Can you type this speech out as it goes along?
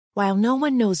While no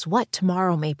one knows what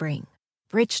tomorrow may bring,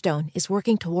 Bridgestone is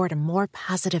working toward a more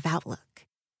positive outlook.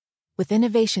 With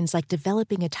innovations like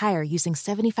developing a tire using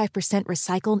 75%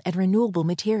 recycled and renewable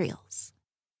materials.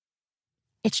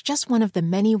 It's just one of the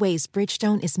many ways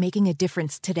Bridgestone is making a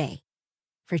difference today,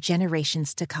 for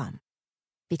generations to come.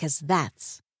 Because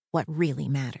that's what really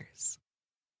matters.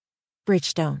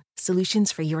 Bridgestone,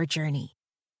 solutions for your journey.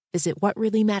 Visit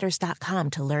whatreallymatters.com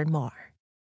to learn more.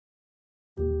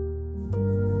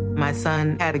 My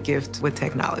son had a gift with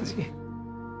technology.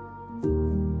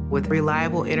 With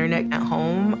reliable internet at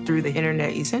home through the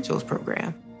Internet Essentials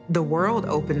program, the world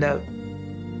opened up.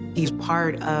 He's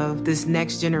part of this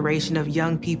next generation of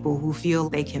young people who feel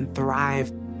they can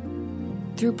thrive.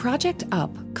 Through Project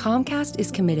UP, Comcast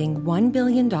is committing $1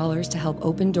 billion to help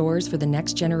open doors for the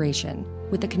next generation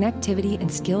with the connectivity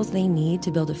and skills they need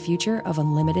to build a future of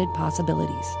unlimited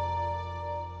possibilities.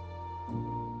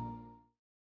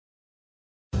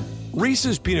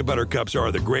 Reese's peanut butter cups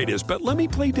are the greatest, but let me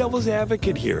play devil's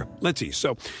advocate here. Let's see.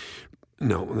 So,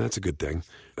 no, that's a good thing.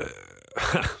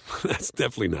 That's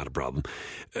definitely not a problem.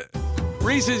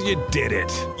 Reese's, you did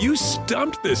it. You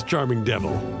stumped this charming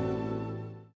devil.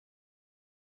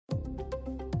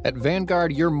 At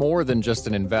Vanguard, you're more than just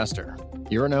an investor.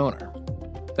 You're an owner.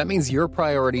 That means your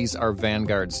priorities are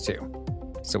Vanguard's too.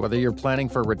 So whether you're planning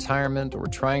for retirement or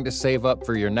trying to save up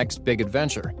for your next big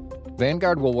adventure,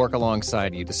 Vanguard will work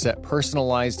alongside you to set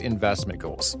personalized investment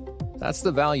goals. That's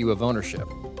the value of ownership.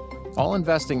 All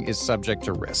investing is subject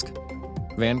to risk.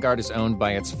 Vanguard is owned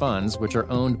by its funds, which are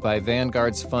owned by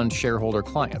Vanguard's fund shareholder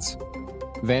clients.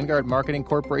 Vanguard Marketing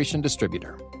Corporation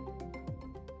Distributor.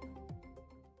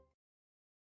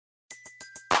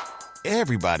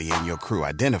 Everybody in your crew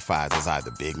identifies as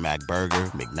either Big Mac Burger,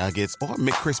 McNuggets, or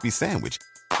McCrispy Sandwich.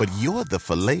 But you're the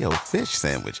Filet-O-Fish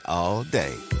Sandwich all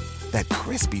day. That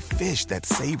crispy fish, that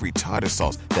savory tartar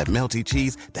sauce, that melty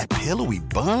cheese, that pillowy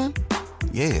bun.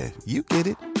 Yeah, you get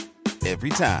it.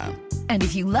 Every time. And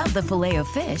if you love the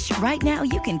Filet-O-Fish, right now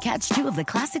you can catch two of the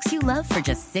classics you love for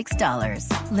just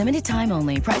 $6. Limited time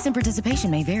only. Price and participation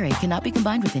may vary. Cannot be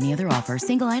combined with any other offer.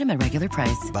 Single item at regular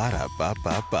price.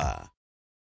 Ba-da-ba-ba-ba.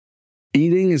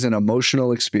 Eating is an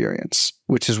emotional experience,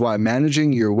 which is why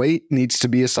managing your weight needs to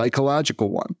be a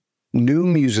psychological one.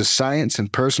 Noom uses science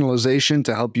and personalization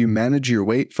to help you manage your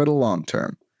weight for the long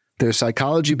term. Their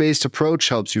psychology-based approach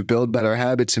helps you build better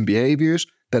habits and behaviors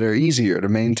that are easier to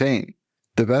maintain.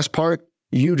 The best part?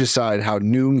 You decide how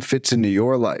Noom fits into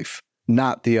your life,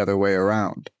 not the other way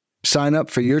around. Sign up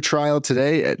for your trial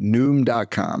today at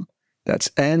Noom.com. That's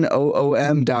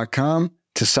Noom.com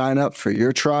to sign up for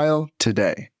your trial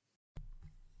today.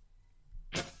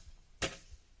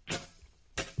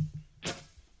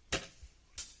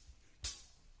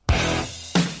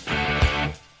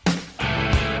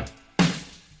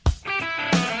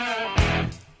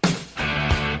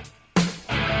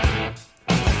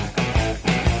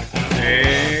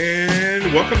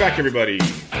 Welcome back, everybody,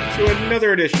 to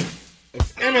another edition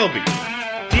of MLB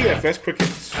DFS Quick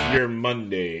Hits, your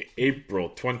Monday, April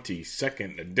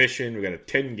 22nd edition. We got a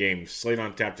 10-game slate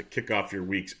on tap to kick off your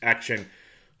week's action.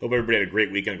 Hope everybody had a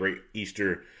great weekend, a great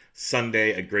Easter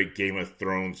Sunday, a great Game of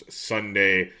Thrones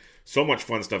Sunday. So much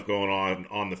fun stuff going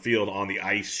on the field, on the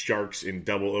ice. Sharks in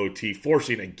double OT,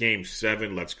 forcing a Game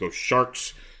 7. Let's go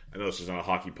Sharks. I know this is not a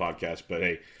hockey podcast, but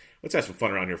hey, let's have some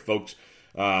fun around here, folks.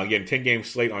 Again, 10-game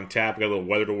slate on tap. We got a little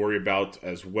weather to worry about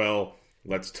as well.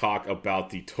 Let's talk about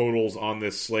the totals on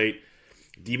this slate.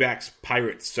 D-backs,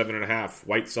 Pirates, 7.5.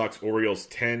 White Sox, Orioles,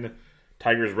 10.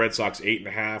 Tigers, Red Sox,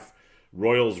 8.5.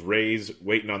 Royals, Rays,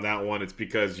 waiting on that one. It's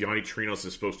because Yonny Trinos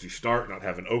is supposed to start, not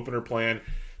have an opener plan.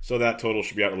 So that total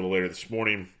should be out a little later this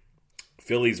morning.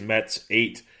 Phillies, Mets,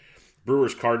 8.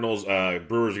 Brewers, Cardinals.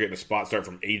 Brewers are getting a spot start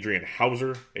from Adrian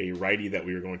Hauser, a righty that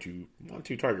we are going to want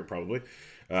to target probably.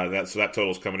 So that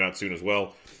total's coming out soon as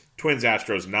well. Twins,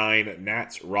 Astros, 9.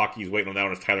 Nats, Rockies, waiting on that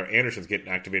one as Tyler Anderson's getting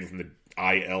activated from the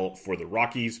IL for the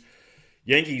Rockies.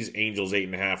 Yankees, Angels,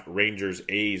 8.5. Rangers,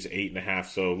 A's, 8.5.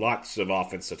 So lots of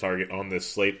offense to target on this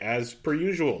slate, as per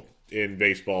usual in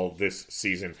baseball this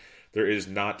season. There is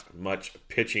not much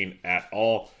pitching at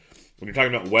all. When you're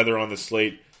talking about weather on the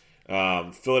slate,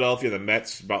 Philadelphia, the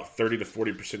Mets, about 30 to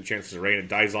 40% chances of rain. It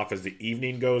dies off as the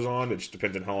evening goes on. It just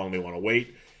depends on how long they want to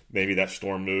wait. Maybe that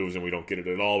storm moves and we don't get it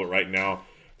at all, but right now,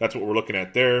 that's what we're looking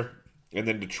at there. And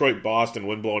then Detroit, Boston,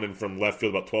 wind blowing in from left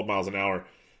field about 12 miles an hour,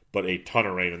 but a ton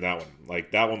of rain in that one.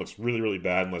 Like, that one looks really, really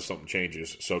bad unless something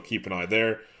changes, so keep an eye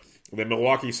there. And then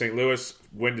Milwaukee, St. Louis,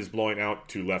 wind is blowing out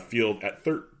to left field at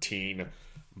 13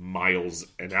 miles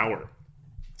an hour.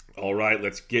 All right,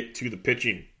 let's get to the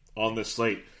pitching on this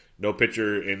slate. No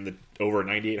pitcher in the over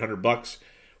 $9,800.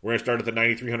 We're going to start at the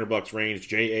 $9,300 range.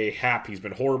 J.A. Happ, he's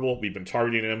been horrible. We've been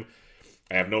targeting him.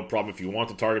 I have no problem if you want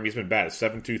to target him. He's been bad.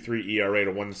 7.23 ERA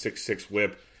to 1.66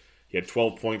 WHIP. He had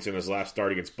 12 points in his last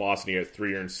start against Boston. He had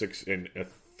 3 earned 6 in a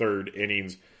third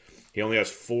innings. He only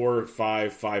has 4,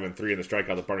 5, 5, and 3 in the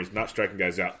strikeout department. He's not striking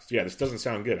guys out. So yeah, this doesn't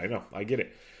sound good. I know. I get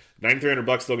it.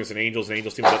 $9,300 still against an Angels. An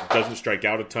Angels team that doesn't strike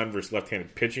out a ton versus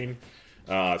left-handed pitching.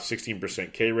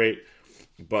 16% K rate.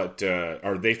 But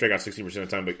or they strike out 16% of the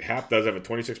time. But Happ does have a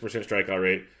 26% strikeout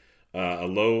rate, a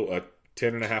low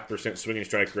 10.5% swinging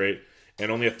strike rate,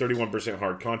 and only a 31%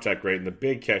 hard contact rate. And the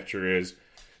big catcher is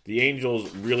the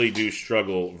Angels really do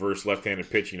struggle versus left-handed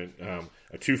pitching.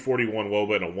 A 241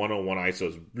 WOBA and a 101 ISO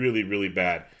is really, really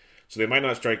bad. So they might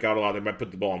not strike out a lot. They might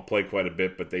put the ball in play quite a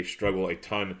bit, but they struggle a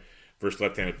ton versus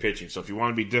left-handed pitching. So if you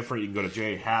want to be different, you can go to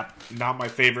J. Happ. Not my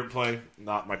favorite play.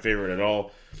 Not my favorite at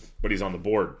all, but he's on the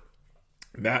board.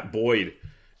 Matt Boyd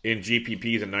in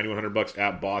GPPs at $9,100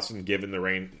 at Boston, given the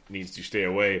rain needs to stay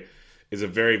away, is a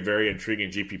very, very intriguing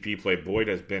GPP play. Boyd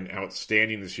has been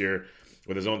outstanding this year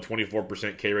with his own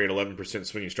 24% K rate, 11%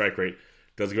 swinging strike rate.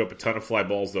 Does give up a ton of fly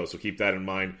balls, though, so keep that in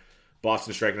mind.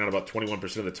 Boston striking out about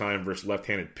 21% of the time versus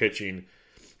left-handed pitching.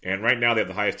 And right now they have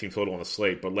the highest team total on the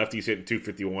slate, but lefties hitting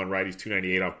 251, righties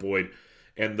 298 off Boyd.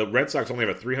 And the Red Sox only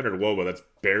have a 300 WOBA. That's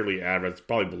barely average. It's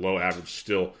probably below average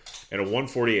still. And a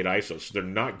 148 ISO. So they're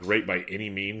not great by any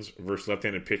means versus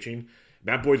left-handed pitching.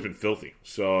 Matt Boyd's been filthy.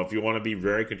 So if you want to be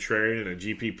very contrarian in a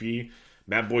GPP,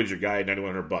 Matt Boyd's your guy at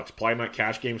 $9,100. Probably not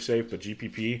cash game safe, but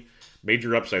GPP,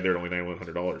 major upside there at only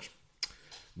 $9,100.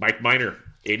 Mike Minor,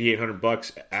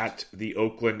 $8,800 at the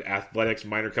Oakland Athletics.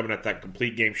 Minor coming at that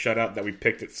complete game shutout that we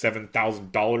picked at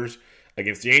 $7,000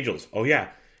 against the Angels. Oh, yeah,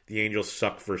 the Angels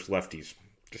suck versus lefties.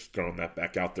 Just throwing that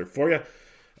back out there for you.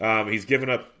 He's given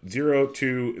up 0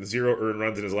 to 0 earned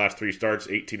runs in his last 3 starts,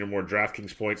 18 or more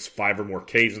DraftKings points, 5 or more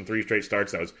Ks in 3 straight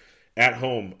starts. That was at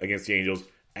home against the Angels,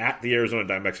 at the Arizona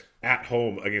Diamondbacks, at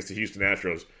home against the Houston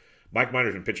Astros. Mike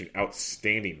Minor's been pitching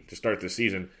outstanding to start this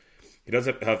season. He does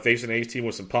have faced an A's team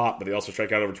with some pop, but they also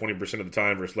strike out over 20% of the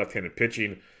time versus left-handed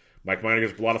pitching. Mike Minor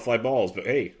gets a lot of fly balls, but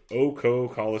hey,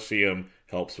 Oco Coliseum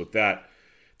helps with that.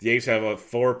 The A's have a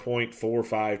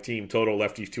 4.45 team total,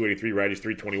 lefties 283, righties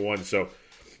 321, so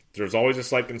there's always a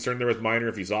slight concern there with Minor.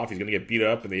 If he's off, he's going to get beat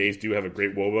up, and the A's do have a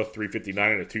great WOBA,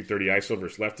 359 and a 230 ISO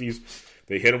versus lefties.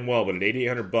 They hit him well, but at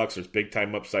 $8,800, there's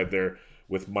big-time upside there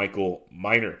with Michael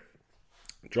Minor.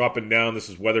 Dropping down, this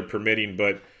is weather permitting,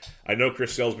 but I know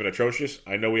Chris Sale's been atrocious.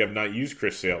 I know we have not used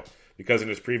Chris Sale because in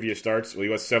his previous starts, well, he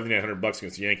was $7,900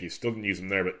 against the Yankees. Still didn't use him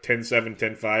there, but 10-7,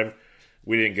 10-5,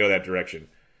 we didn't go that direction.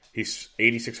 He's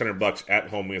 $8,600 at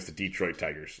home against the Detroit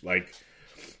Tigers. Like,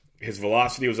 his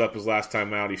velocity was up his last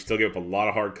time out. He still gave up a lot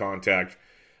of hard contact.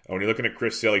 When you're looking at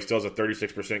Chris Sale, he still has a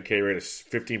 36% K rate, a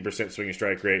 15% swinging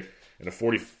strike rate, and a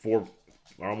 44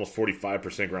 or almost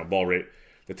 45% ground ball rate.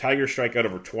 The Tigers strike out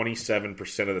over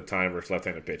 27% of the time versus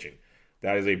left-handed pitching.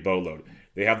 That is a boatload.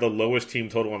 They have the lowest team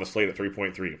total on the slate at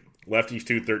 3.3. Lefties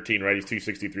 213, righties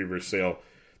 263 versus Sale.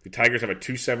 The Tigers have a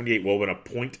 278 WOBA and a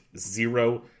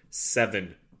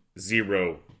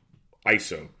 .070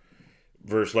 ISO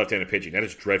versus left-handed pitching. That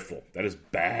is dreadful. That is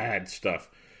bad stuff.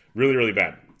 Really, really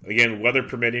bad. Again, weather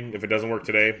permitting, if it doesn't work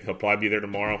today, he'll probably be there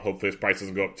tomorrow. Hopefully his price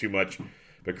doesn't go up too much.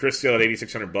 But Chris Sale at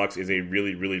 $8,600 is a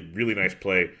really, really, really nice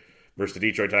play versus the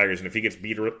Detroit Tigers. And if he gets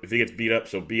beat up,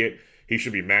 so be it. He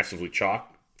should be massively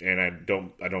chalked. And I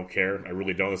don't care. I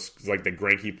really don't. It's like the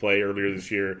Greinke play earlier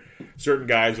this year. Certain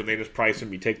guys, when they just price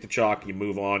him, you take the chalk, you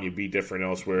move on, you be different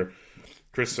elsewhere.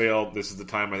 Chris Sale, this is the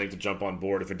time I think to jump on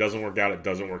board. If it doesn't work out, it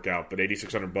doesn't work out. But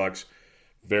 $8,600,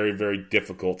 very, very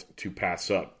difficult to pass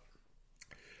up.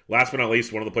 Last but not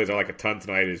least, one of the plays I like a ton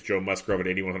tonight is Joe Musgrove at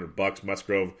 $8,100.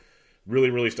 Musgrove really,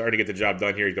 really starting to get the job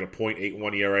done here. He's got a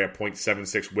 .81 ERA, a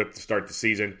 .76 WHIP to start the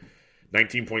season.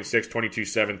 19.6,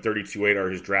 22.7, 32.8 are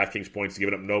his DraftKings points,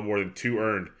 giving up no more than 2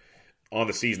 earned on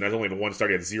the season. That's only the one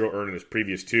start. He had 0 earned in his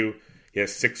previous 2. He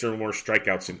has 6 or more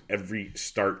strikeouts in every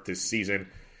start this season.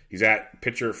 He's at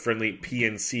pitcher-friendly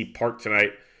PNC Park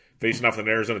tonight, facing off an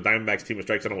Arizona Diamondbacks team that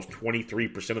strikes out almost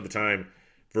 23% of the time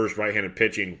versus right-handed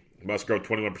pitching. Musgrove,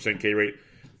 21% K rate,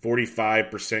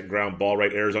 45% ground ball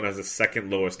rate. Arizona has the second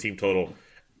lowest team total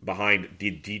behind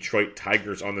the Detroit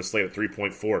Tigers on the slate at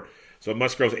 3.4. So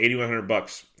Musgrove's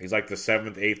 $8,100. He's like the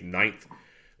 7th, 8th, 9th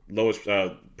lowest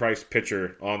priced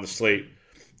pitcher on the slate.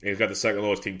 And he's got the second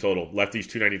lowest team total. Lefties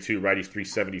 292, righties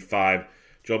 375.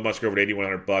 Joe Musgrove at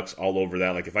 $8,100, all over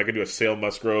that. Like if I could do a Sale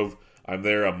Musgrove, I'm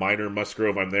there. A Minor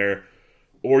Musgrove, I'm there.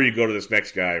 Or you go to this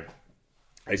next guy.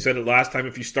 I said it last time,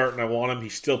 if you start and I want him, he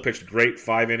still pitched great,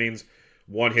 5 innings,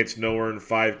 1 hits, no earned,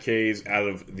 5 Ks out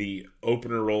of the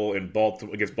opener role in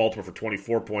Baltimore against Baltimore for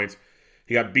 24 points.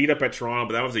 He got beat up at Toronto,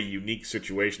 but that was a unique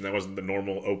situation. That wasn't the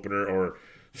normal opener or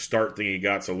start thing he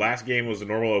got. So last game was the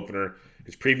normal opener.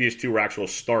 His previous 2 were actual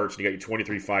starts, and he got you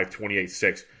 23-5,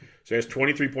 28-6. So he has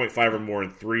 23.5 or more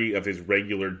in 3 of his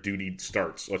regular duty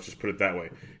starts. Let's just put it that way.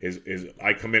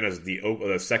 I come in as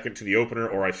the second to the opener,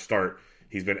 or I start.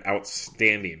 He's been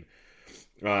outstanding.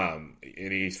 And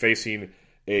he's facing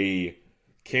a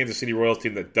Kansas City Royals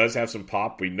team that does have some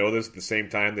pop. We know this at the same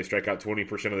time. They strike out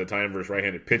 20% of the time versus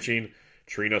right-handed pitching.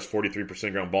 Chirinos,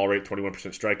 43% ground ball rate, 21%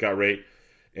 strikeout rate.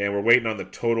 And we're waiting on the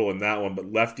total in that one.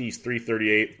 But lefties,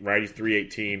 338, righties,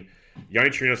 318. Yanni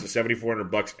Chirinos at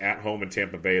 $7,400 at home in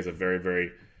Tampa Bay is a very,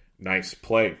 very nice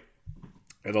play.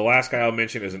 And the last guy I'll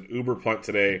mention is an uber punt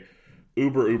today.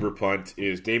 Uber punt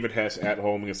is David Hess at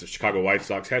home against the Chicago White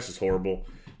Sox. Hess is horrible.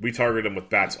 We target him with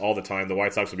bats all the time. The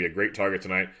White Sox will be a great target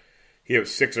tonight. He had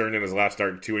 6 earned in his last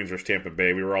start in 2 innings versus Tampa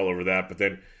Bay. We were all over that. But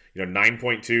then,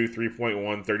 9.2,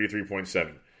 3.1,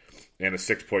 33.7, and a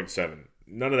 6.7.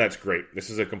 None of that's great. This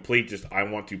is a complete just I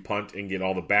want to punt and get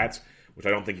all the bats, which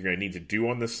I don't think you're going to need to do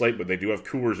on this slate, but they do have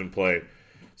Coors in play.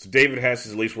 So David Hess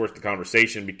is at least worth the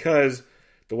conversation because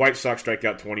the White Sox strike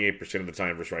out 28% of the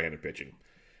time versus right-handed pitching.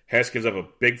 Hess gives up a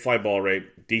big fly ball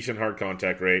rate, decent hard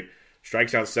contact rate,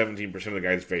 strikes out 17% of the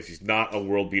guys' face. He's not a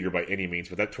world beater by any means,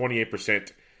 but that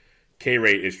 28% K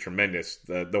rate is tremendous.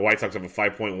 The White Sox have a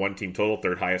 5.1 team total,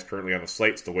 3rd highest currently on the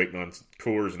slate, still waiting on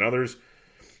Coors and others.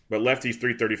 But lefties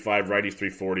 335, righties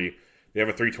 340. They have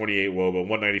a 328 WOBA,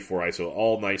 194 ISO,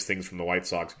 all nice things from the White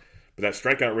Sox. But that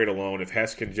strikeout rate alone, if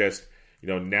Hess can just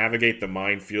navigate the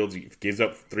minefields, he gives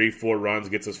up 3-4 runs,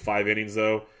 gets us 5 innings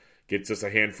though, gets us a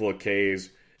handful of Ks.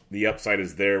 The upside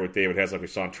is there with David Hess, like we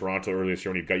saw in Toronto earlier this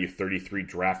year when he got you 33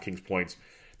 DraftKings points.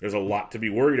 There's a lot to be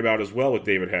worried about as well with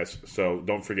David Hess, so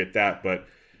don't forget that. But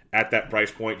at that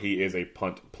price point, he is a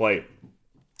punt play.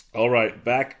 All right,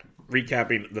 back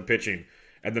recapping the pitching.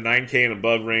 At the 9K and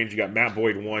above range, you got Matt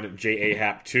Boyd 1, J.A.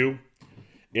 Happ 2.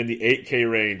 In the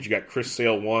 8K range, you got Chris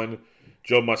Sale 1,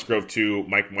 Joe Musgrove 2,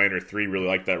 Mike Minor 3. Really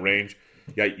like that range.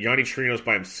 You got Yanni Chirinos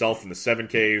by himself in the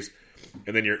 7Ks.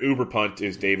 And then your uber punt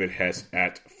is David Hess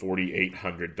at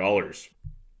 $4,800.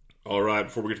 All right,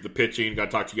 before we get to the pitching, got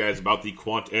to talk to you guys about the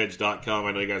quantedge.com.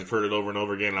 I know you guys have heard it over and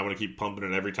over again, and I'm going to keep pumping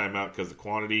it every time out because the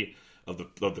quantity of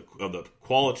the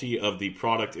quality of the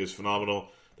product is phenomenal.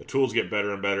 The tools get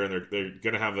better and better, and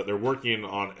they're working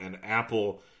on an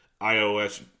Apple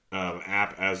iOS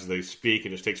app as they speak. It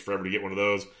just takes forever to get one of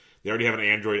those. They already have an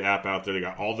Android app out there. They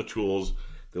got all the tools.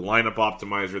 The lineup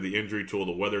optimizer, the injury tool,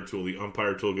 the weather tool, the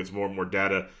umpire tool gets more and more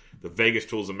data. The Vegas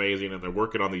tool is amazing, and they're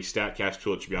working on the StatCast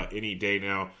tool. It should be out any day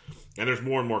now. And there's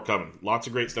more and more coming. Lots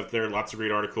of great stuff there, lots of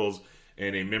great articles,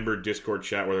 and a member Discord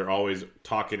chat where they're always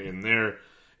talking in there.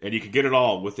 And you can get it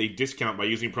all with a discount by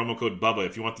using promo code BUBBA.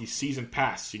 If you want the season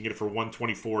pass, you can get it for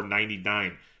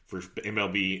 $124.99 for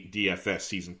MLB DFS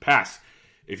season pass.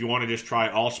 If you want to just try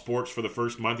all sports for the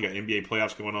first month, you got NBA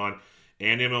playoffs going on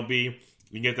and MLB,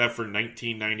 you can get that for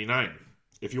 $19.99.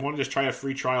 If you want to just try a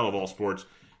free trial of all sports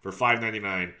for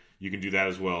 $5.99, you can do that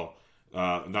as well.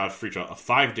 Not a free trial, a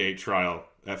 5-day trial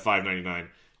at $5.99.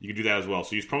 You can do that as well.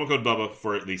 So use promo code BUBBA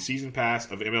for the season pass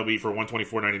of MLB for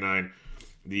 $124.99,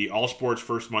 the all sports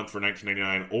first month for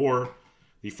 $19.99, or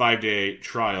the 5-day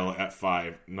trial at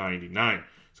 $5.99.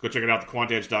 So go check it out,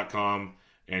 thequantedge.com,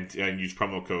 and use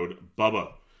promo code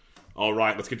BUBBA. All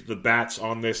right, let's get to the bats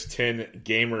on this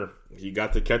 10-gamer. You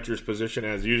got the catcher's position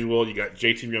as usual. You got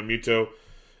JT Realmuto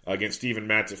against Steven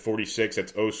Matz at 46.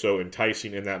 That's oh so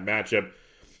enticing in that matchup.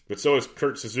 But so is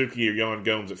Kurt Suzuki or Yan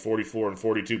Gomes at 44 and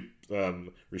 42,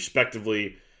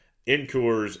 respectively, in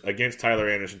Coors against Tyler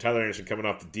Anderson. Tyler Anderson coming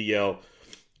off the DL.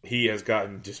 He has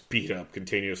gotten just beat up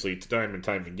continuously, time and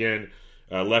time again.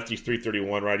 Lefties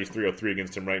 331, righties 303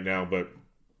 against him right now. But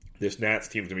this Nats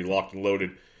team's going to be locked and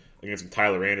loaded against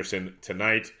Tyler Anderson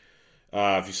tonight.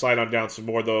 If you slide on down some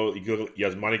more, though, you go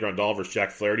Yasmani Grandal versus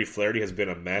Jack Flaherty. Flaherty has been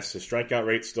a mess. His strikeout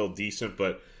rate's still decent,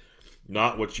 but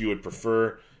not what you would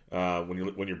prefer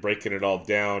when you're breaking it all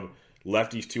down.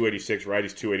 Lefties 286,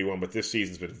 righties 281, but this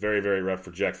season's been very, very rough for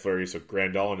Jack Flaherty. So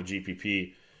Grandal and a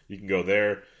GPP, you can go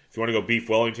there. If you want to go Beef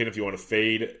Wellington, if you want to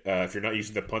fade, if you're not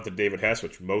using the punt of David Hess,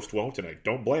 which most won't, and I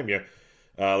don't blame you.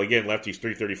 Again, lefties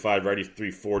 335, righties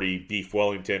 340. Beef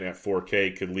Wellington at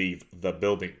 4K could leave the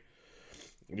building.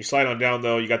 When you slide on down,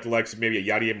 though, you got the likes of maybe a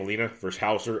Yadier Molina versus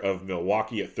Hauser of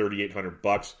Milwaukee at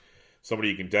 $3,800. Somebody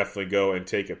you can definitely go and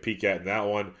take a peek at in that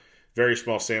one. Very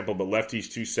small sample, but lefties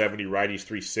 270, righties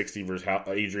 360 versus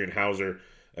Adrian Hauser.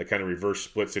 A kind of reverse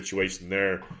split situation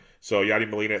there. So Yadi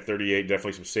Molina at 38,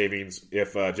 definitely some savings.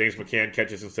 If James McCann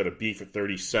catches instead of Beef at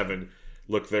 37,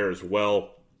 look there as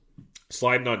well.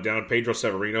 Sliding on down, Pedro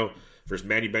Severino versus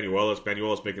Manny Banuelos.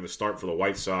 Banuelos making the start for the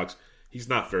White Sox. He's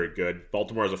not very good.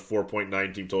 Baltimore has a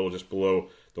 4.9 team total just below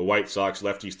the White Sox.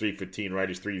 Lefties 315,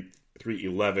 righties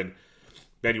 311.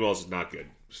 Banuelos is not good.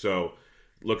 So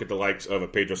look at the likes of a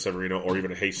Pedro Severino or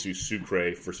even a Jesus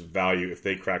Sucre for some value if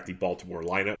they crack the Baltimore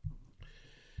lineup.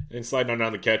 And sliding on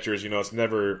down the catchers, it's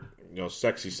never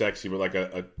sexy, but like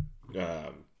a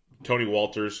Tony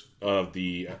Walters of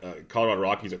the Colorado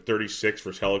Rockies at 36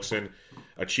 versus Hellickson.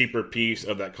 A cheaper piece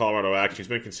of that Colorado action. He's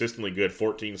been consistently good,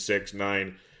 14, 6,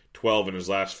 9, 12 in his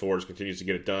last 4. Just continues to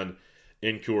get it done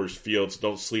in Coors Field. So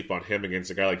don't sleep on him against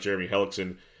a guy like Jeremy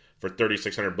Hellickson. For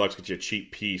 $3,600, get you a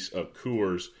cheap piece of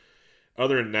Coors.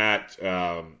 Other than that,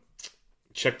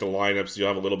 check the lineups. You'll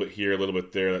have a little bit here, a little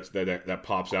bit there. That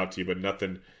pops out to you, but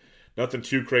nothing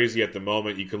too crazy at the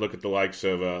moment. You can look at the likes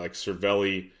of like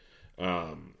Cervelli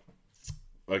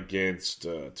against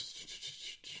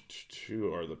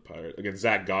who are the Pirates? Against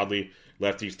Zach Godley,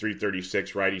 lefties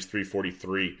 336, righties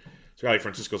 343. So guy like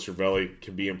Francisco Cervelli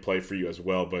can be in play for you as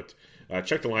well. But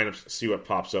check the lineups, see what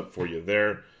pops up for you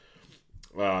there.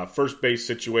 First base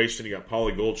situation, you got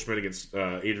Paulie Goldschmidt against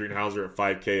Adrian Hauser at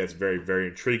 5K. That's very, very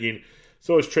intriguing.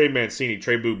 So is Trey Mancini,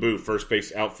 Trey Boo Boo, first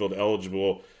base outfield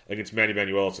eligible against Manny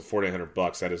Banuelos at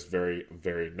 $4,900. That is very,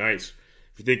 very nice.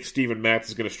 If you think Steven Matz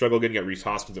is going to struggle again, you got Rhys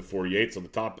Hoskins at 48. So the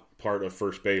top part of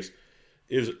first base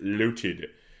is looted.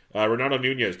 Renato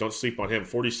Nunez, don't sleep on him.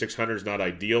 4,600 is not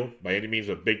ideal by any means.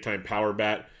 A big-time power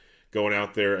bat going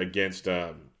out there against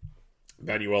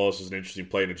Banuelos is an interesting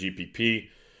play in a GPP.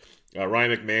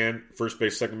 Ryan McMahon, first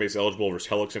base, second base eligible versus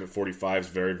Hellickson at 45 is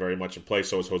very, very much in play.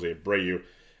 So is Jose Abreu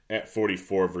at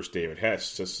 44 versus David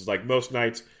Hess. This is like most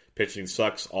nights, pitching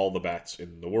sucks, all the bats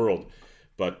in the world.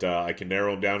 But I can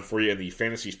narrow them down for you in the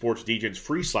Fantasy Sports DJs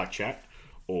free Slack chat,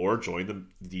 or join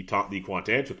the Quant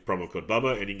Edge with the promo code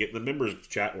BUBBA, and you can get in the members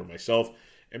chat where myself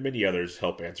and many others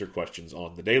help answer questions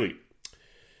on the daily.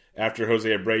 After Jose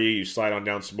Abreu, you slide on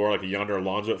down some more, like a Yonder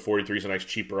Alonso at 43 is a nice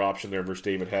cheaper option there versus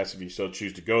David Hess if you so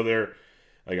choose to go there.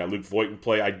 I got Luke Voigt in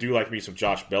play. I do like me some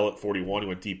Josh Bell at 41. He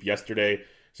went deep yesterday.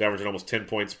 He's averaging almost 10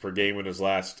 points per game in his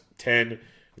last 10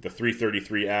 with a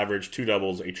 333 average, 2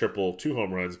 doubles, a triple, 2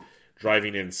 home runs,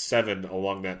 driving in 7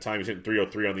 along that time. He's hitting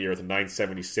 303 on the year with a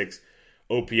 976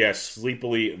 OPS.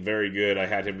 Sleepily very good. I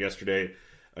had him yesterday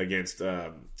against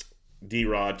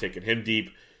D-Rod, taking him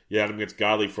deep. You had him against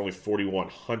Godley for only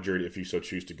 4,100 if you so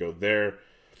choose to go there.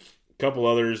 A couple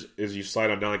others is you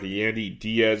slide on down like a Yandy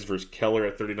Diaz versus Keller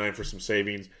at 39 for some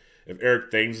savings. If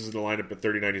Eric Thames is in the lineup at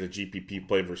 39, he's a GPP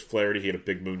play versus Flaherty. He had a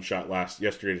big moonshot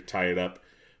yesterday to tie it up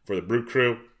for the Brew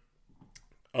Crew.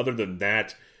 Other than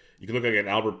that, you can look like an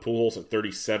Albert Pujols at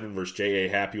 37 versus J.A.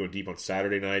 Happy went deep on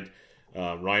Saturday night.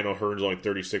 Ryan O'Hearn's only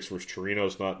 36 versus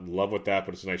Torino's not in love with that,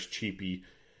 but it's a nice cheapie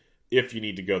if you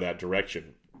need to go that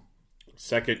direction.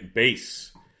 Second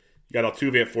base, you got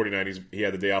Altuve at 49. He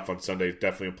had the day off on Sunday.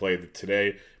 Definitely a play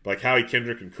today. But like Howie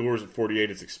Kendrick and Coors at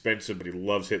 48, it's expensive, but he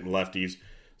loves hitting lefties,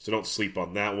 so don't sleep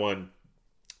on that one.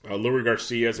 Luis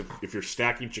Garcia, if you're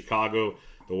stacking Chicago,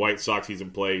 the White Sox, he's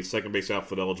in play. Second base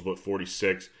outfield eligible at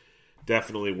 46.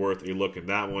 Definitely worth a look in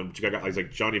that one. But you got guys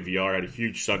like Johnny VR had a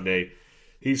huge Sunday.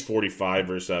 He's 45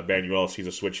 versus Banuelos. He's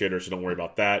a switch hitter, so don't worry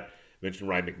about that. Mentioned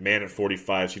Ryan McMahon at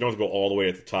 45, so you don't have to go all the way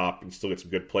at the top and still get some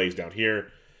good plays down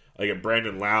here. I got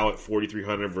Brandon Lau at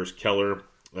 4,300 versus Keller.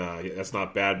 That's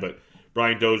not bad, but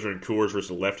Brian Dozier and Coors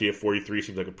versus lefty at 43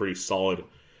 seems like a pretty solid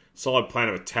plan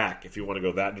of attack if you want to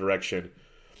go that direction.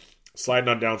 Sliding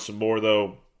on down some more,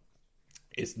 though,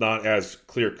 it's not as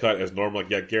clear-cut as normal.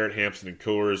 Like you got Garrett Hampson and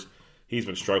Coors. He's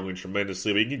been struggling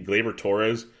tremendously. But you can get Gleyber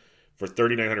Torres for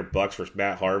 $3,900 versus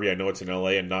Matt Harvey. I know it's in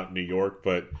LA and not New York,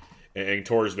 but and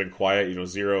Torres has been quiet,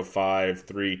 0, 5,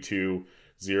 3, 2,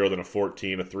 0, then a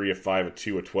 14, a 3, a 5, a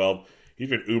 2, a 12. He's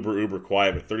been uber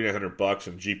quiet, but $3,900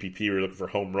 in GPP, we're looking for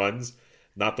home runs.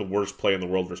 Not the worst play in the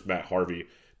world versus Matt Harvey.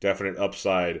 Definite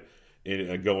upside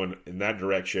in going in that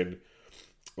direction.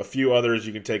 A few others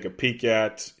you can take a peek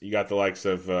at. You got the likes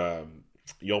of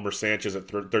Yolmer Sanchez at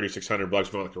 $3,600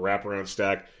 for like a wraparound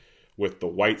stack with the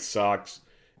White Sox.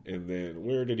 And then,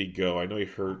 where did he go? I know he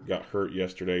got hurt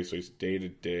yesterday, so he's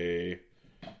day-to-day.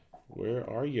 Where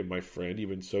are you, my friend?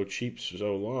 You've been so cheap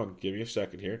so long. Give me a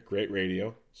second here. Great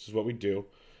radio. This is what we do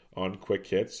on Quick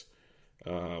Hits.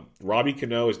 Robbie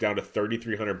Cano is down to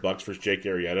 $3,300 versus Jake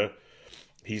Arrieta.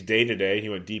 He's day-to-day. He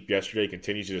went deep yesterday. He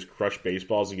continues to just crush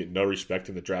baseballs and get no respect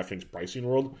in the DraftKings pricing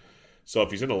world. So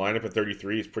if he's in the lineup at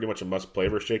 33, he's pretty much a must-play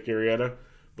versus Jake Arrieta.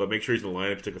 But make sure he's in the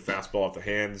lineup. He took a fastball off the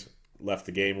hands. left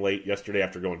the game late yesterday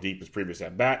after going deep his previous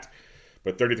at bat.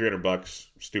 But $3,300,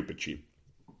 stupid cheap.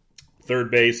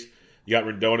 Third base, you got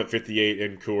Rendon at 58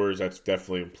 in Coors. That's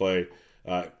definitely in play.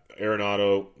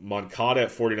 Arenado, Moncada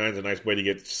at 49 is a nice way to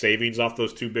get savings off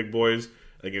those two big boys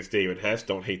against David Hess.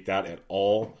 Don't hate that at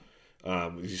all.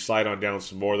 You slide on down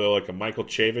some more, though, like a Michael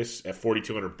Chavis at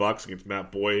 $4,200 against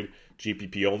Matt Boyd,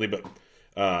 GPP only. But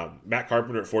Matt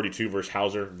Carpenter at 42 versus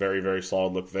Hauser, very, very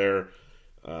solid look there.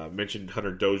 Mentioned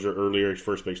Hunter Dozier earlier, his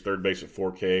first base, third base at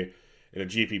 4K. In a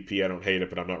GPP, I don't hate it,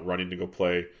 but I'm not running to go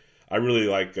play. I really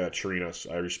like Chirinos.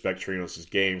 I respect Chirinos'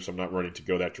 game, so I'm not running to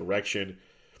go that direction.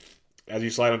 As you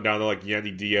slide on down, though, like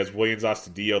Yandy Diaz, Williams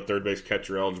Astudillo, third base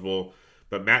catcher eligible.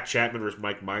 But Matt Chapman versus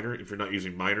Mike Minor. If you're not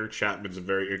using Minor, Chapman's a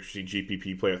very interesting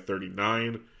GPP play at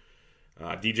 39.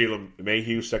 DJ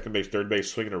LeMahieu, second base, third base,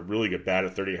 swinging a really good bat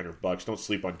at $3,800. Don't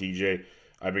sleep on DJ.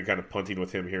 I've been kind of punting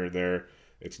with him here and there.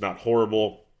 It's not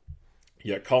horrible.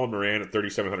 Yeah, Colin Moran at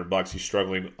 $3,700. He's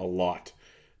struggling a lot.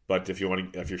 But if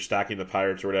you're stacking the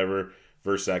Pirates or whatever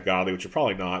versus Zach Godley, which you're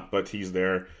probably not, but he's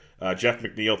there. Jeff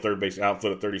McNeil, third base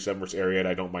outfield at 37 versus Arrieta.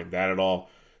 I don't mind that at all.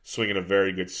 Swinging a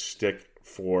very good stick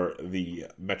for the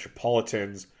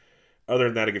Metropolitans. Other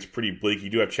than that, it gets pretty bleak. You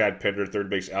do have Chad Pender, third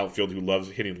base outfield, who loves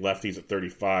hitting lefties at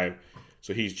 35.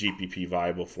 So he's GPP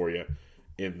viable for you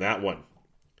in that one.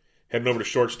 Heading over to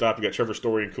shortstop, you got Trevor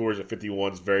Story and Coors at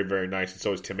 51. It's very, very nice. And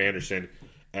so is Tim Anderson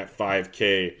at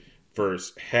 5K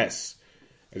versus Hess.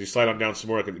 As you slide on down some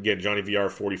more, again, Johnny VR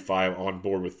 45 on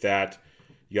board with that.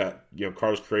 You got,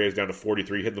 Carlos Correa is down to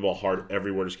 43, hitting the ball hard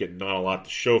everywhere, just getting not a lot to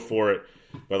show for it.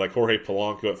 But like Jorge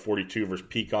Polanco at 42 versus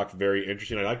Peacock, very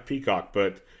interesting. I like Peacock,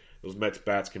 but those Mets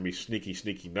bats can be sneaky,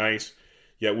 sneaky nice.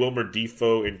 You got Wilmer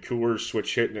Defoe and Coors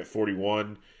switch hitting at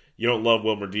 41. You don't love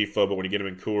Wilmer Defoe, but when you get him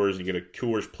in Coors and you get a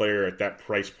Coors player at that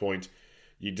price point,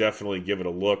 you definitely give it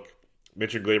a look.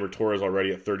 Mentioned Gleyber Torres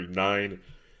already at 39.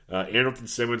 Andrelton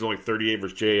Simmons only 38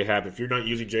 versus J.A. Happ. If you're not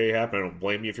using J.A. Happ, I don't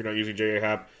blame you if you're not using J.A.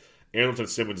 Happ. Andrelton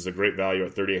Simmons is a great value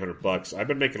at $3,800. I've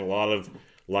been making a lot of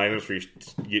lineups where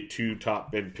you get two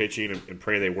top end pitching and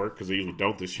pray they work, because they usually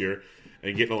don't this year,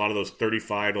 and getting a lot of those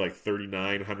 $3,500 to like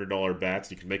 $3,900 bats.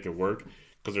 You can make it work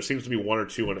because there seems to be one or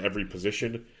two on every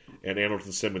position, and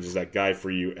Andrelton Simmons is that guy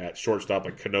for you at shortstop,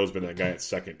 and Cano's been that guy at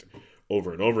second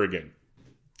over and over again.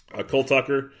 Cole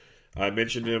Tucker, I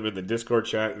mentioned him in the Discord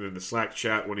chat and in the Slack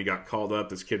chat when he got called up.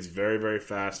 This kid's very, very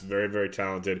fast, very, very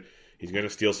talented. He's going to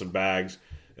steal some bags.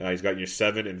 He's got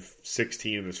 7 and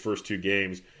 16 in his first two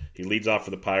games. He leads off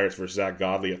for the Pirates versus Zach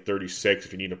Godley at 36.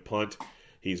 If you need a punt,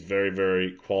 he's very,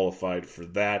 very qualified for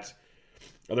that.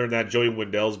 Other than that, Joey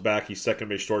Wendell's back. He's second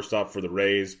base shortstop for the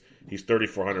Rays. He's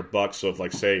 $3,400. So if,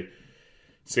 like, say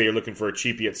you're looking for a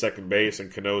cheapie at second base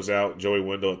and Cano's out, Joey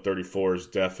Wendell at 34 is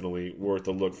definitely worth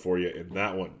a look for you in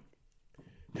that one.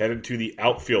 Heading to the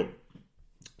outfield.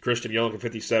 Christian Yelich at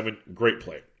 57, great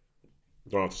play.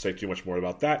 Don't have to say too much more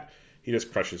about that. He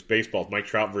just crushes baseballs. Mike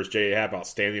Trout versus J.A. Happ,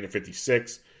 outstanding at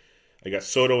 56. You got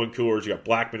Soto in Coors, you got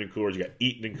Blackmon in Coors, you got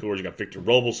Eaton in Coors, you got Victor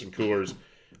Robles in Coors.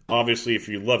 Obviously, if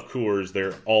you love Coors,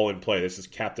 they're all in play. This is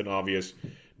Captain Obvious,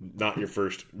 not your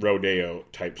first rodeo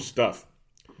type stuff.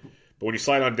 But when you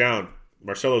slide on down,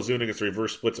 Marcell Ozuna gets the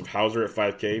reverse splits of Hauser at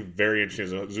 5K. Very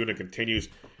interesting. Ozuna continues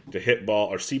to hit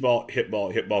ball, or see ball, hit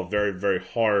ball very, very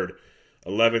hard.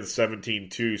 11, 17,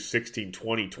 2, 16,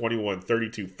 20, 21,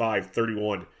 32, 5,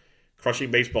 31.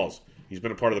 Crushing baseballs. He's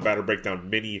been a part of the batter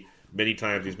breakdown many, many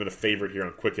times. He's been a favorite here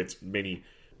on Quick Hits many,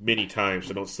 many times,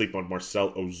 so don't sleep on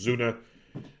Marcell Ozuna.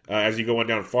 As you go on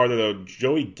down farther, though,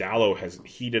 Joey Gallo has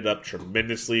heated up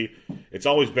tremendously. It's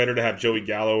always better to have Joey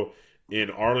Gallo in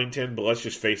Arlington, but let's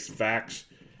just face facts.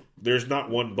 There's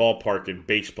not one ballpark in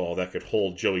baseball that could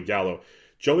hold Joey Gallo.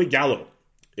 Joey Gallo,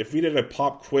 if we did a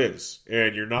pop quiz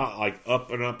and you're not like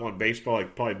up and up on baseball,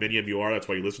 like probably many of you are, that's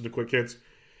why you listen to Quick Hits,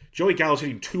 Joey Gallo's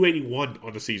hitting 281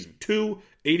 on the season.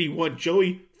 281.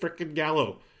 Joey frickin'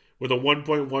 Gallo with a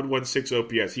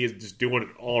 1.116 OPS. He is just doing it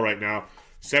all right now.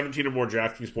 17 or more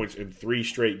DraftKings points in 3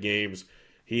 straight games.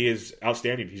 He is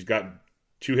outstanding. He's got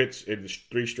 2 hits in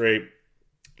 3 straight.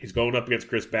 He's going up against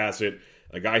Chris Bassett,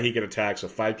 a guy he can attack, so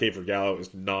 5K for Gallo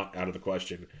is not out of the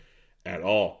question at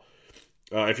all.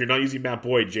 If you're not using Matt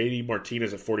Boyd, JD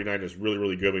Martinez at 49 is really,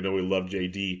 really good. We know we love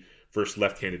JD, first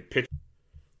left-handed pitcher.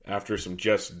 After some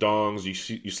just dongs,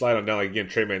 you slide on down like, again.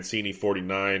 Trey Mancini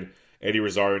 49, Eddie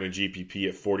Rosario in a GPP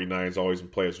at 49 is always in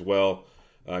play as well.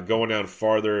 Going down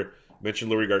farther,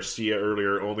 mentioned Louis Garcia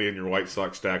earlier, only in your White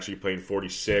Sox stack, so you're playing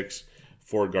 46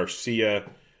 for Garcia.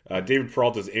 David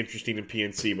Peralta is interesting in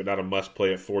PNC, but not a must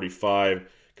play at 45.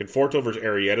 Conforto versus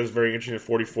Arrieta is very interesting at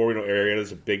 44. We know Arrieta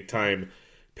is a big time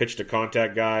pitch to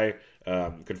contact guy.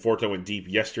 Conforto went deep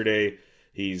yesterday.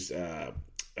 He's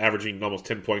averaging almost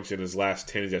 10 points in his last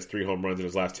 10. He has 3 home runs in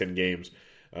his last 10 games,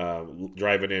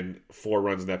 driving in 4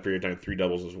 runs in that period of time, 3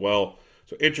 doubles as well.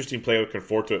 So interesting play with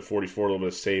Conforto at 44, a little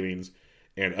bit of savings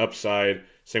and upside.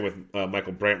 Same with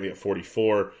Michael Brantley at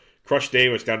 44. Crush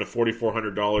Davis down to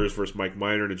 $4,400 versus Mike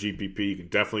Minor in a GPP. You can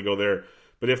definitely go there.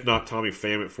 But if not, Tommy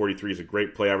Pham at 43 is a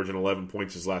great play, averaging 11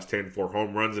 points his last 10, 4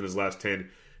 home runs in his last 10,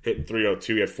 hitting .302.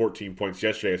 He had 14 points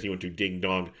yesterday as he went to Ding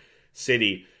Dong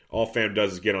City. All Pham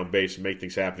does is get on base and make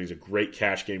things happen. He's a great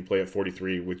cash game play at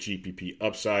 43 with GPP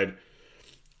upside.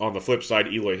 On the flip side,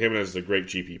 Eloy Jimenez is a great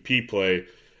GPP play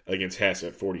against Hess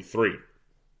at 43.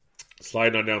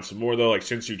 Sliding on down some more, though, like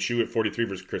Shin-Soo Choo at 43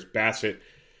 versus Chris Bassett.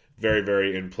 Very,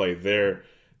 very in play there.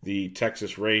 The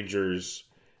Texas Rangers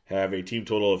have a team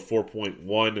total of 4.1.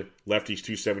 Lefties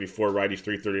 274, righties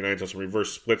 339. So some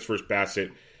reverse splits versus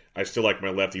Bassett. I still like my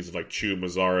lefties like Choo,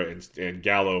 Mazzara, and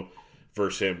Gallo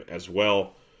versus him as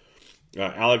well.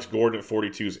 Alex Gordon at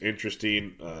 42 is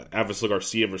interesting. Avisla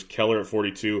Garcia versus Keller at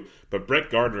 42. But Brett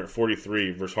Gardner at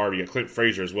 43 versus Harvey. You got Clint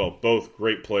Frazier as well. Both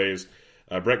great plays.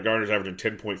 Brett Gardner's averaging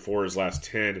 10.4 his last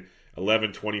 10.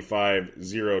 11, 25,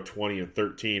 0, 20, and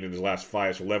 13 in his last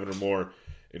 5. So 11 or more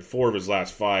in 4 of his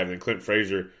last 5. And then Clint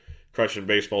Frazier crushing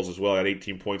baseballs as well. Had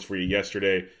 18 points for you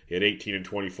yesterday. He had 18 and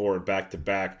 24 and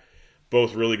back-to-back.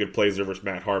 Both really good plays there versus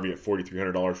Matt Harvey at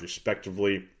 $4,300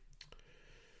 respectively.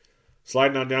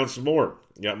 Sliding on down some more.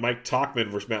 You got Mike Tauchman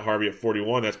versus Matt Harvey at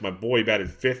 41. That's my boy. He batted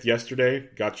 5th yesterday.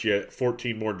 Got you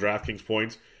 14 more DraftKings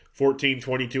points. 14,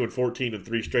 22, and 14 in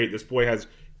 3 straight. This boy has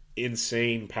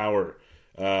insane power.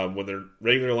 When their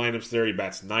regular lineups there, he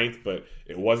bats 9th, but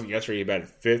it wasn't yesterday. He batted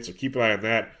 5th, so keep an eye on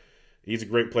that. He's a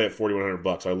great play at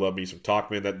 $4,100. I love me some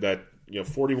Tauchman. That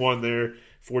 41 there,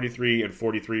 43 and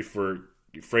 43 for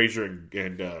Frazier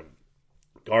and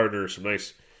Gardner. Some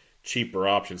nice cheaper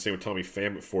options. Same with Tommy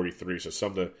Pham at 43. So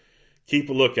something to keep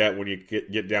a look at when you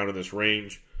get down in this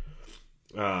range.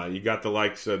 You got the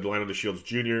likes of Delano DeShields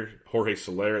Jr., Jorge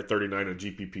Soler at 39 on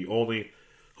GPP only.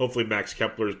 Hopefully Max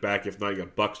Kepler is back. If not, you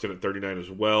got Buxton at 39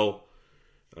 as well.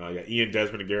 You got Ian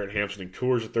Desmond and Garrett Hampson and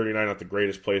Coors at 39. Not the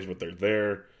greatest plays, but they're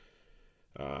there.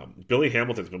 Billy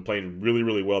Hamilton's been playing really,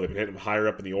 really well. They've been hitting him higher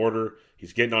up in the order.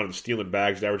 He's getting on and stealing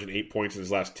bags. He's averaging 8 points in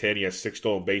his last 10. He has 6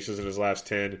 stolen bases in his last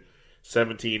 10.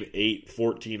 17, 8,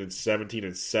 14, and 17,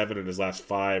 and 7 in his last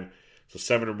 5. So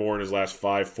 7 or more in his last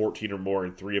 5, 14 or more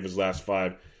in 3 of his last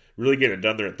 5. Really getting it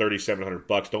done there at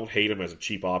 $3,700. Don't hate him as a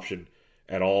cheap option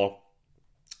at all.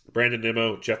 Brandon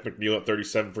Nimmo, Jeff McNeil at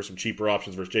 37 for some cheaper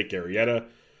options versus Jake Arrieta.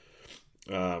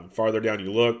 Farther down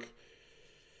you look,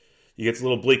 he gets a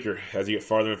little bleaker as you get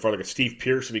farther and farther. Like Steve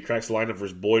Pearce, if he cracks the lineup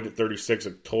versus Boyd at 36,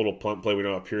 a total punt play. We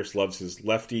know how Pearce loves his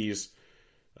lefties.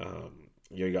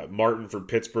 You got Martin from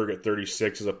Pittsburgh at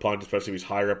 36 as a punt, especially if he's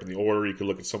higher up in the order. You could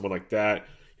look at someone like that.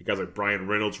 You guys like Brian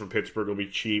Reynolds from Pittsburgh will be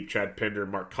cheap. Chad Pender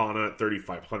and Mark Canha at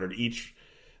 $3,500 each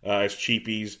as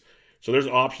cheapies. So there's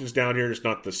options down here, just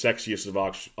not the sexiest of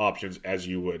options as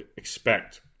you would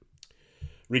expect.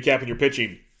 Recapping your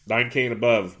pitching, 9K and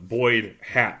above, Boyd,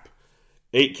 Happ.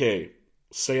 8K,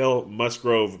 Sale,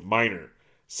 Musgrove, Minor.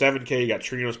 7K, you got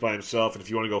Trinos by himself. And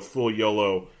if you want to go full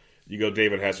YOLO, you go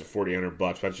David Hess at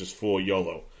 $4,800. That's just full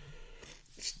YOLO.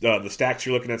 The stacks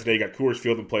you're looking at today, you got Coors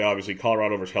Field in play, obviously.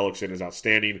 Colorado versus Hellickson is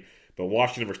outstanding. But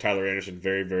Washington versus Tyler Anderson,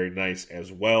 very, very nice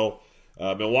as well.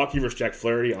 Milwaukee versus Jack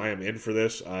Flaherty, I am in for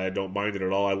this. I don't mind it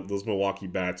at all. Those Milwaukee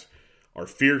bats are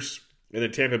fierce. And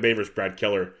then Tampa Bay versus Brad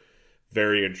Keller,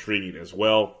 very intriguing as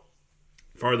well.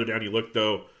 Farther down you look,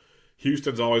 though,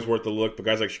 Houston's always worth the look, but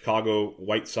guys like Chicago,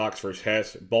 White Sox versus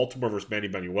Hess, Baltimore versus Manny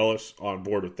Banuelos, on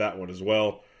board with that one as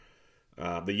well.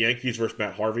 The Yankees versus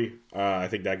Matt Harvey, I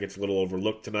think that gets a little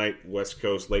overlooked tonight. West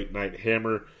Coast late night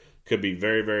hammer could be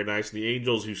very, very nice. And the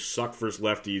Angels, who suck versus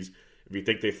lefties, if you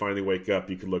think they finally wake up,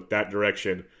 you can look that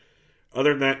direction. Other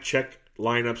than that, check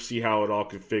lineup, see how it all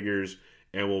configures,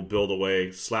 and we'll build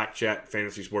away. Slack chat,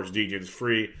 Fantasy Sports DJs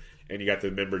free, and you got the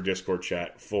member Discord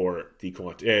chat for the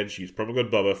Quant Edge. Use promo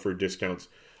code BUBBA for discounts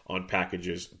on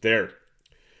packages there.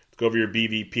 Let's go over your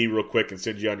BVP real quick and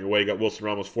send you on your way. You got Wilson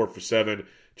Ramos 4 for 7,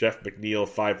 Jeff McNeil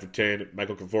 5 for 10,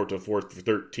 Michael Conforto 4 for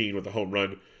 13 with a home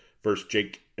run versus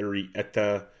Jake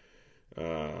Arrieta.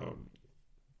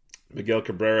 Miguel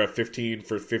Cabrera 15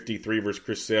 for 53 versus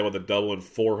Chris Sale with a double and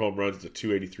 4 home runs to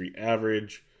 283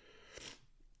 average.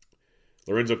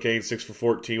 Lorenzo Cain 6 for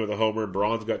 14 with a homer.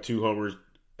 Braun's got 2 homers.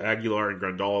 Aguilar and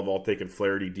Grandal have all taken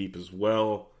Flaherty deep as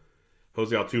well.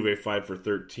 Jose Altuve 5 for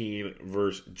 13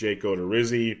 versus Jake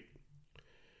Odorizzi.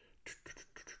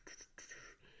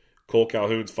 Cole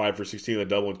Calhoun's 5 for 16 with a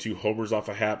double and 2 homers off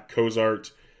a Happ.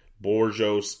 Cozart,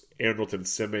 Borjos, Andrelton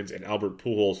Simmons, and Albert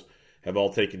Pujols have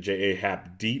all taken J.A.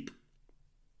 Happ deep.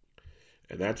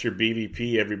 And that's your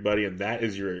BVP, everybody. And that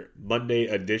is your Monday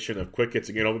edition of Quick Hits.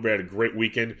 Again, hope everybody had a great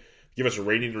weekend. Give us a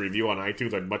rating and review on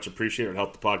iTunes. I'd much appreciate it. It'll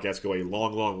help the podcast go a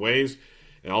long, long ways.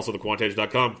 And also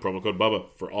thequantage.com, promo code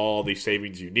BUBBA for all the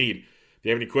savings you need. If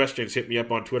you have any questions, hit me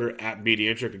up on Twitter at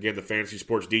BDintric. Again, the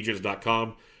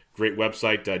fantasysportsdgens.com. Great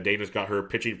website. Dana's got her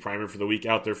pitching primer for the week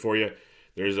out there for you.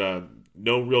 There's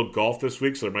no real golf this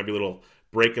week, so there might be a little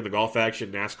break in the golf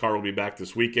action. NASCAR will be back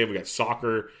this weekend. We got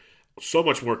soccer. So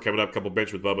much more coming up. Couple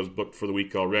bench with Bubba's booked for the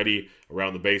week already.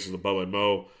 Around the bases of Bubba and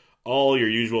Mo. All your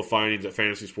usual findings at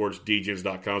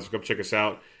fantasysportsdgens.com. So come check us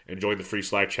out and join the free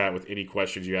Slack chat with any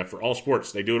questions you have for all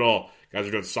sports. They do it all. Guys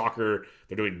are doing soccer.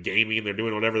 They're doing gaming. They're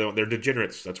doing whatever they want. They're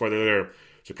degenerates. That's why they're there.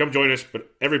 So come join us. But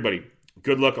everybody,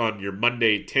 good luck on your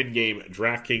Monday 10-game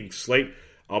DraftKings slate.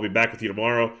 I'll be back with you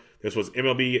tomorrow. This was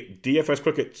MLB DFS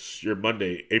Quick Hits, your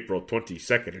Monday, April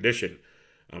 22nd edition.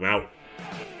 I'm out.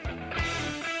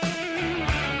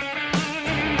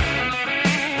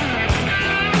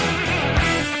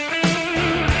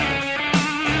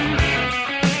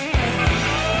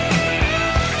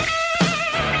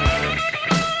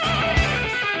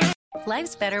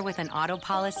 Life's better with an auto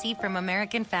policy from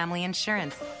American Family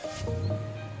Insurance.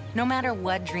 No matter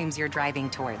what dreams you're driving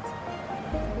towards.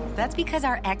 That's because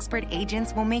our expert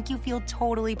agents will make you feel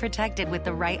totally protected with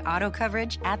the right auto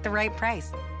coverage at the right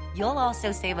price. You'll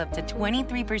also save up to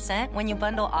 23% when you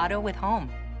bundle auto with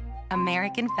home.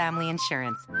 American Family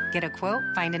Insurance. Get a quote,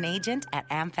 find an agent at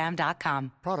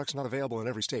amfam.com. Products not available in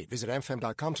every state. Visit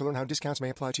amfam.com to learn how discounts may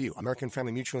apply to you. American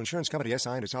Family Mutual Insurance Company,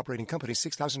 SI, and its operating company,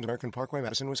 6000 American Parkway,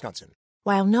 Madison, Wisconsin.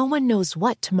 While no one knows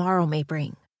what tomorrow may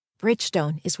bring,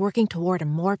 Bridgestone is working toward a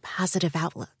more positive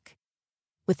outlook.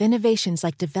 With innovations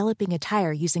like developing a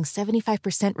tire using 75%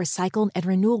 recycled and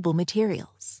renewable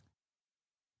materials.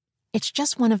 It's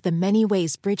just one of the many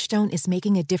ways Bridgestone is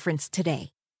making a difference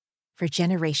today, for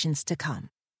generations to come.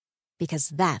 Because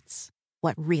that's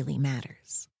what really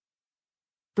matters.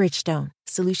 Bridgestone,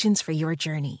 solutions for your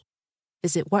journey.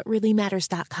 Visit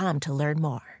whatreallymatters.com to learn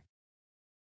more.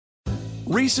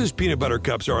 Reese's peanut butter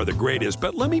cups are the greatest,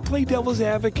 but let me play devil's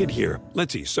advocate here.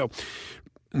 Let's see. So,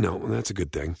 no, that's a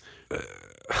good thing.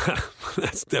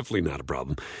 That's definitely not a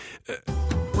problem.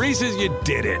 Reese's, you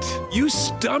did it. You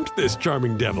stumped this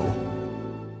charming devil.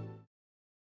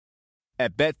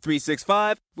 At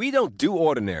Bet365, we don't do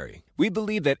ordinary. We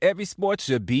believe that every sport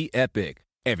should be epic.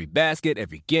 Every basket,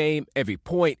 every game, every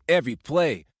point, every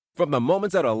play. From the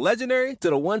moments that are legendary to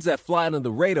the ones that fly under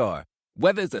the radar.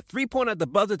 Whether it's a three-pointer at the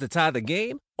buzzer to tie the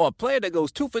game or a player that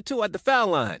goes 2 for 2 at the foul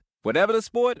line. Whatever the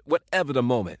sport, whatever the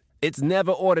moment. It's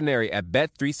never ordinary at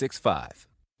Bet365.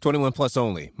 21 plus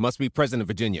only. Must be present in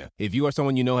Virginia. If you or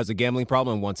someone you know has a gambling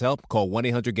problem and wants help, call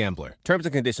 1-800-GAMBLER. Terms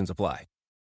and conditions apply.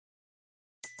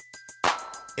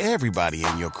 Everybody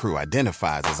in your crew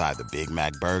identifies as either Big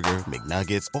Mac Burger,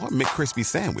 McNuggets, or McCrispy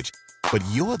Sandwich. But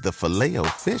you're the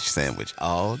Filet-O-Fish Sandwich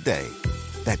all day.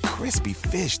 That crispy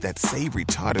fish, that savory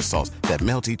tartar sauce, that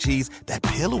melty cheese, that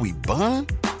pillowy bun.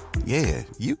 Yeah,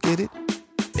 you get it.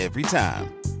 Every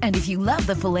time. And if you love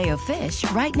the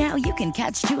Filet-O-Fish, right now you can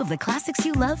catch 2 of the classics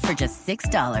you love for just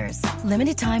 $6.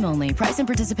 Limited time only. Price and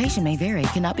participation may vary.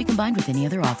 Cannot be combined with any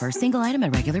other offer. Single item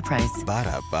at regular price.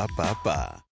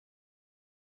 Ba-da-ba-ba-ba.